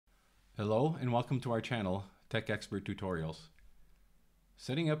Hello and welcome to our channel, Tech Expert Tutorials.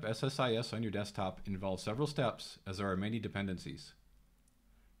 Setting up SSIS on your desktop involves several steps as there are many dependencies.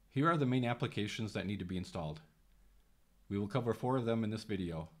 Here are the main applications that need to be installed. We will cover 4 of them in this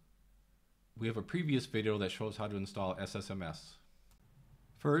video. We have a previous video that shows how to install SSMS.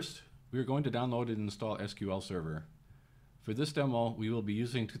 First, we are going to download and install SQL Server. For this demo, we will be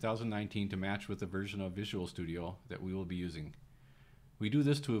using 2019 to match with the version of Visual Studio that we will be using. We do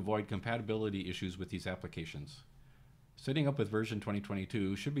this to avoid compatibility issues with these applications. Setting up with version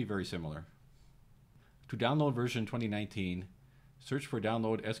 2022 should be very similar. To download version 2019, search for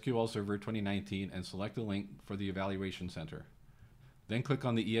Download SQL Server 2019 and select the link for the Evaluation Center. Then click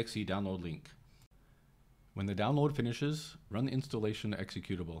on the exe download link. When the download finishes, run the installation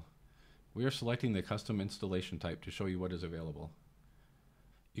executable. We are selecting the custom installation type to show you what is available.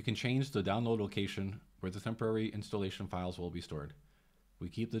 You can change the download location where the temporary installation files will be stored. We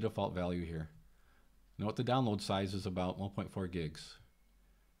keep the default value here. Note the download size is about 1.4 gigs.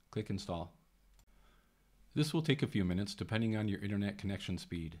 Click Install. This will take a few minutes depending on your internet connection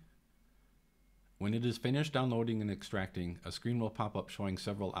speed. When it is finished downloading and extracting, a screen will pop up showing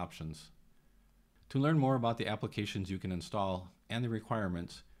several options. To learn more about the applications you can install and the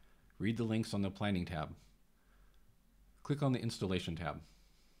requirements, read the links on the Planning tab. Click on the Installation tab.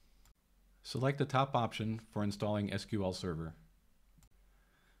 Select the top option for installing SQL Server.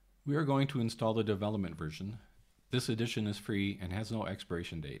 We are going to install the development version. This edition is free and has no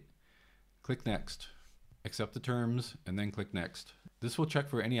expiration date. Click Next. Accept the terms and then click Next. This will check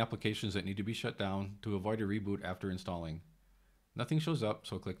for any applications that need to be shut down to avoid a reboot after installing. Nothing shows up,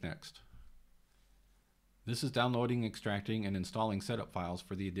 so click Next. This is downloading, extracting, and installing setup files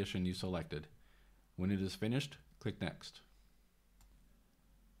for the edition you selected. When it is finished, click Next.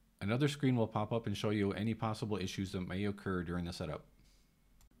 Another screen will pop up and show you any possible issues that may occur during the setup.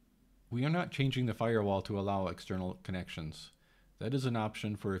 We are not changing the firewall to allow external connections. That is an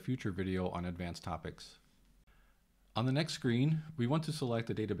option for a future video on advanced topics. On the next screen, we want to select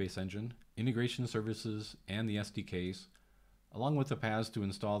the database engine, integration services, and the SDKs, along with the paths to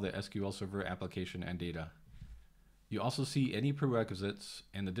install the SQL Server application and data. You also see any prerequisites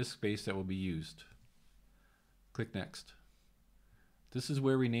and the disk space that will be used. Click Next. This is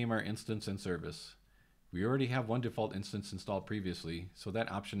where we name our instance and service. We already have one default instance installed previously, so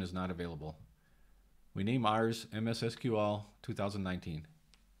that option is not available. We name ours MySQL 2019.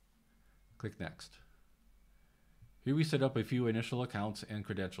 Click Next. Here we set up a few initial accounts and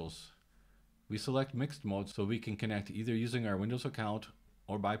credentials. We select mixed mode so we can connect either using our Windows account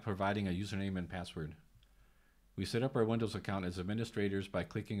or by providing a username and password. We set up our Windows account as administrators by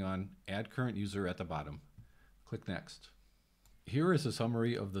clicking on Add Current User at the bottom. Click Next. Here is a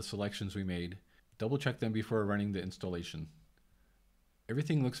summary of the selections we made. Double check them before running the installation.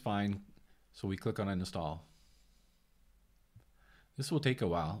 Everything looks fine, so we click on Install. This will take a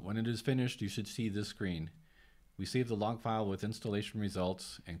while. When it is finished, you should see this screen. We save the log file with installation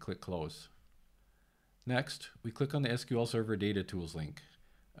results and click Close. Next, we click on the SQL Server Data Tools link.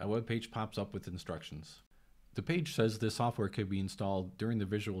 A web page pops up with instructions. The page says this software can be installed during the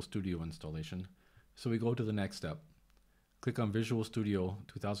Visual Studio installation, so we go to the next step. Click on Visual Studio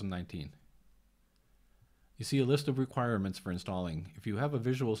 2019. You see a list of requirements for installing. If you have a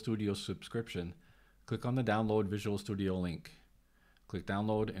Visual Studio subscription, click on the Download Visual Studio link. Click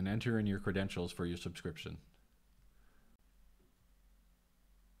Download and enter in your credentials for your subscription.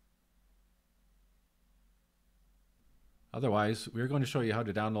 Otherwise, we are going to show you how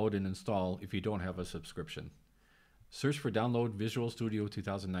to download and install if you don't have a subscription. Search for Download Visual Studio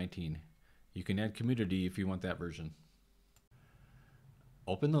 2019. You can add Community if you want that version.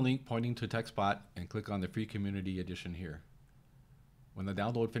 Open the link pointing to TechSpot and click on the free Community Edition here. When the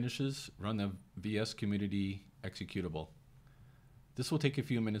download finishes, run the VS Community executable. This will take a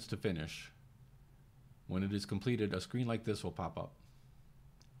few minutes to finish. When it is completed, a screen like this will pop up.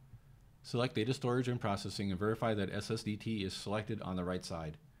 Select Data Storage and Processing and verify that SSDT is selected on the right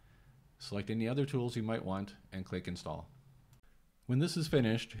side. Select any other tools you might want and click Install. When this is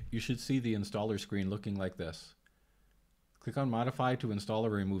finished, you should see the installer screen looking like this. Click on Modify to install or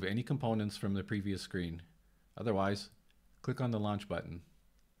remove any components from the previous screen. Otherwise, click on the Launch button.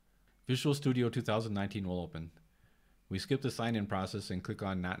 Visual Studio 2019 will open. We skip the sign-in process and click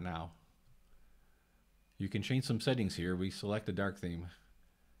on Not Now. You can change some settings here. We select a dark theme.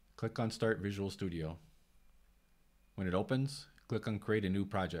 Click on Start Visual Studio. When it opens, click on Create a new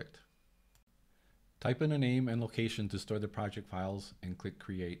project. Type in a name and location to store the project files and click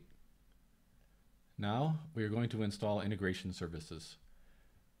Create. Now we are going to install integration services.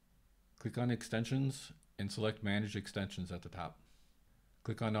 Click on Extensions and select Manage Extensions at the top.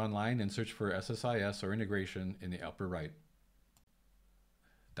 Click on Online and search for SSIS or integration in the upper right.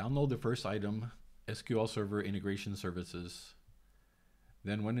 Download the first item, SQL Server Integration Services.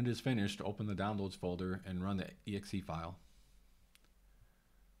 Then when it is finished, open the Downloads folder and run the exe file.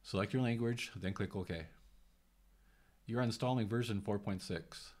 Select your language, then click OK. You are installing version 4.6.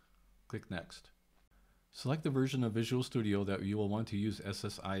 Click Next. Select the version of Visual Studio that you will want to use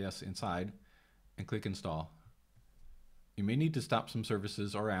SSIS inside and click Install. You may need to stop some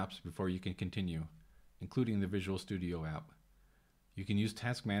services or apps before you can continue, including the Visual Studio app. You can use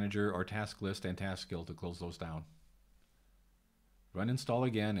Task Manager or Task List and Task Skill to close those down. Run Install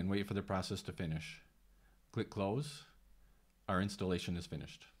again and wait for the process to finish. Click Close. Our installation is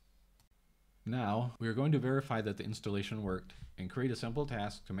finished. Now, we are going to verify that the installation worked and create a simple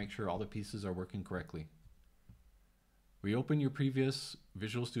task to make sure all the pieces are working correctly. Reopen your previous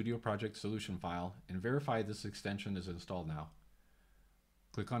Visual Studio Project solution file and verify this extension is installed now.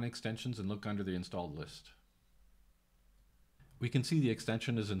 Click on Extensions and look under the installed list. We can see the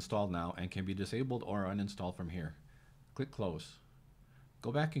extension is installed now and can be disabled or uninstalled from here. Click Close.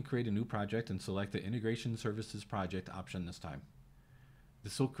 Go back and create a new project and select the Integration Services Project option this time.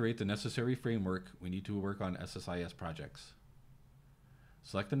 This will create the necessary framework we need to work on SSIS projects.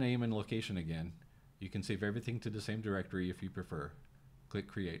 Select the name and location again. You can save everything to the same directory if you prefer. Click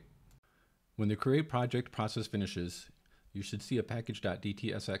Create. When the Create Project process finishes, you should see a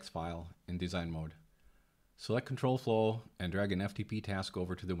package.dtsx file in design mode. Select Control Flow and drag an FTP task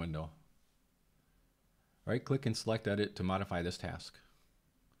over to the window. Right-click and select Edit to modify this task.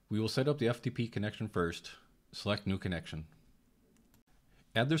 We will set up the FTP connection first. Select New Connection.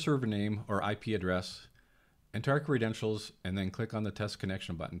 Add the server name or IP address, enter our credentials, and then click on the Test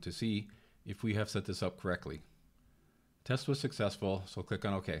Connection button to see if we have set this up correctly. Test was successful, so click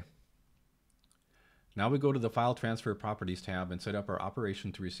on OK. Now we go to the File Transfer Properties tab and set up our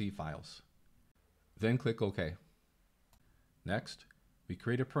operation to receive files. Then click OK. Next, we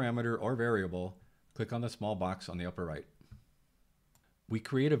create a parameter or variable. Click on the small box on the upper right. We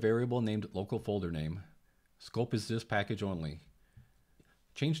create a variable named local folder name. Scope is this package only.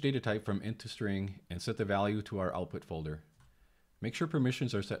 Change data type from int to string and set the value to our output folder. Make sure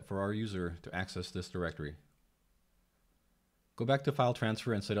permissions are set for our user to access this directory. Go back to File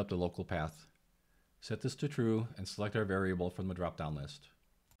Transfer and set up the local path. Set this to true and select our variable from the drop-down list.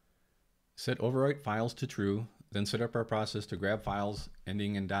 Set overwrite files to true, then set up our process to grab files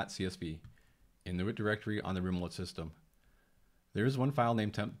ending in .csv in the root directory on the remote system. There is one file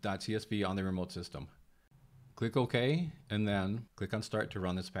named temp.csv on the remote system. Click OK, and then click on Start to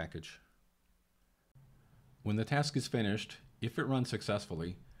run this package. When the task is finished, if it runs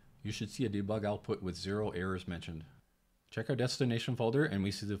successfully, you should see a debug output with 0 errors mentioned. Check our destination folder and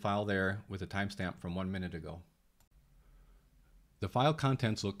we see the file there with a timestamp from 1 minute ago. The file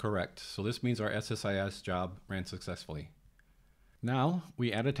contents look correct, so this means our SSIS job ran successfully. Now,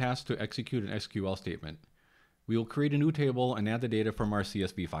 we add a task to execute an SQL statement. We will create a new table and add the data from our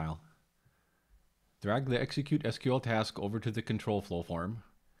CSV file. Drag the Execute SQL task over to the control flow form,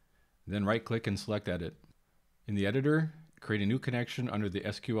 then right-click and select Edit. In the editor, create a new connection under the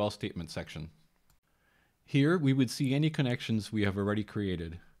SQL statement section. Here, we would see any connections we have already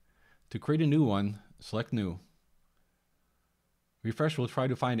created. To create a new one, select New. Refresh will try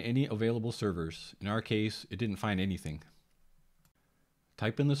to find any available servers. In our case, it didn't find anything.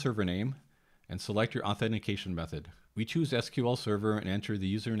 Type in the server name and select your authentication method. We choose SQL Server and enter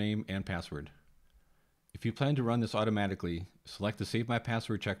the username and password. If you plan to run this automatically, select the Save My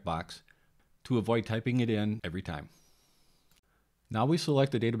Password checkbox to avoid typing it in every time. Now we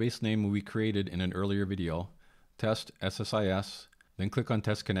select the database name we created in an earlier video, Test SSIS, then click on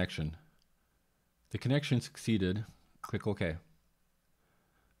Test Connection. The connection succeeded. Click OK.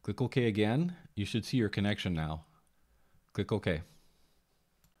 Click OK again. You should see your connection now. Click OK.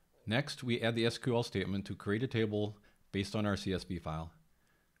 Next, we add the SQL statement to create a table based on our CSV file.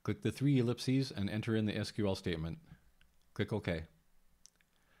 Click the 3 ellipses and enter in the SQL statement. Click OK.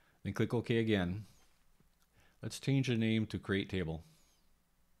 Then click OK again. Let's change the name to Create Table.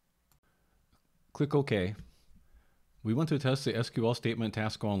 Click OK. We want to test the SQL statement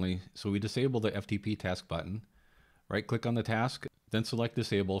task only, so we disable the FTP task button. Right-click on the task, then select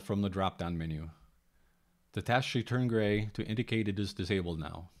Disable from the drop-down menu. The task should turn gray to indicate it is disabled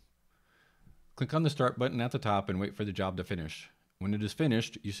now. Click on the Start button at the top and wait for the job to finish. When it is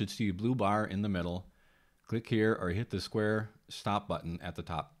finished, you should see a blue bar in the middle. Click here or hit the square Stop button at the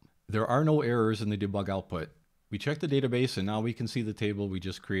top. There are no errors in the debug output. We checked the database and now we can see the table we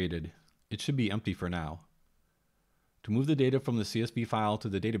just created. It should be empty for now. To move the data from the CSV file to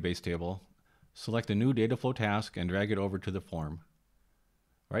the database table, select a new data flow task and drag it over to the form.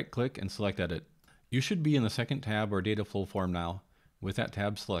 Right-click and select Edit. You should be in the second tab or data flow form now, with that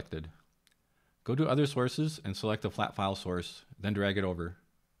tab selected. Go to Other Sources and select the flat file source, then drag it over.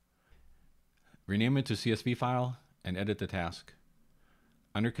 Rename it to CSV file and edit the task.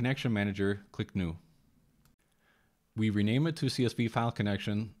 Under Connection Manager, click New. We rename it to CSV file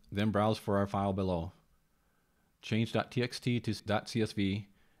connection, then browse for our file below. Change .txt to .csv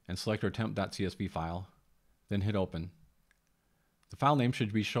and select our temp.csv file, then hit Open. The file name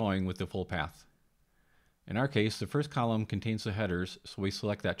should be showing with the full path. In our case, the first column contains the headers, so we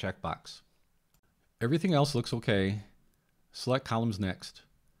select that checkbox. Everything else looks okay. Select Columns next.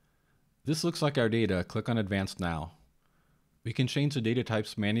 This looks like our data. Click on Advanced now. We can change the data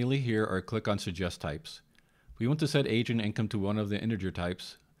types manually here or click on Suggest Types. We want to set age and income to one of the integer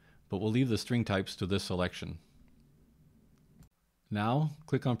types, but we'll leave the string types to this selection. Now,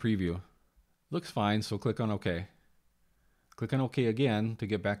 click on Preview. Looks fine, so click on OK. Click on OK again to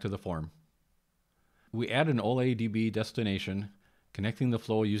get back to the form. We add an OLADB destination, connecting the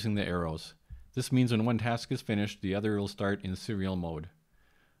flow using the arrows. This means when one task is finished, the other will start in serial mode.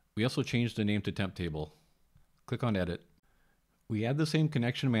 We also changed the name to Temp Table. Click on Edit. We add the same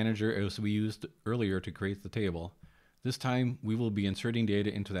connection manager as we used earlier to create the table. This time, we will be inserting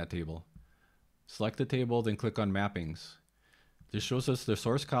data into that table. Select the table, then click on Mappings. This shows us the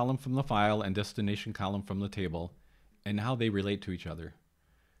source column from the file and destination column from the table, and how they relate to each other.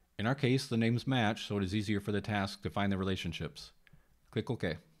 In our case, the names match, so it is easier for the task to find the relationships. Click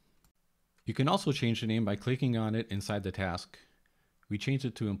OK. You can also change the name by clicking on it inside the task. We changed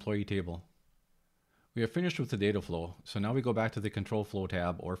it to Employee Table. We are finished with the data flow, so now we go back to the Control Flow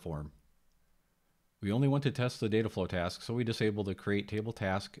tab or form. We only want to test the data flow task, so we disable the Create Table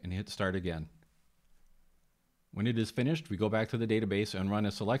task and hit Start again. When it is finished, we go back to the database and run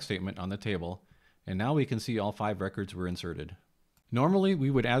a select statement on the table, and now we can see all 5 records were inserted. Normally, we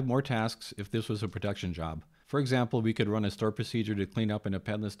would add more tasks if this was a production job. For example, we could run a store procedure to clean up and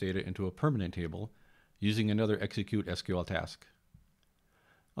append this data into a permanent table using another execute SQL task.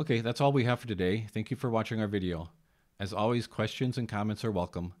 Okay, that's all we have for today. Thank you for watching our video. As always, questions and comments are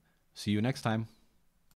welcome. See you next time.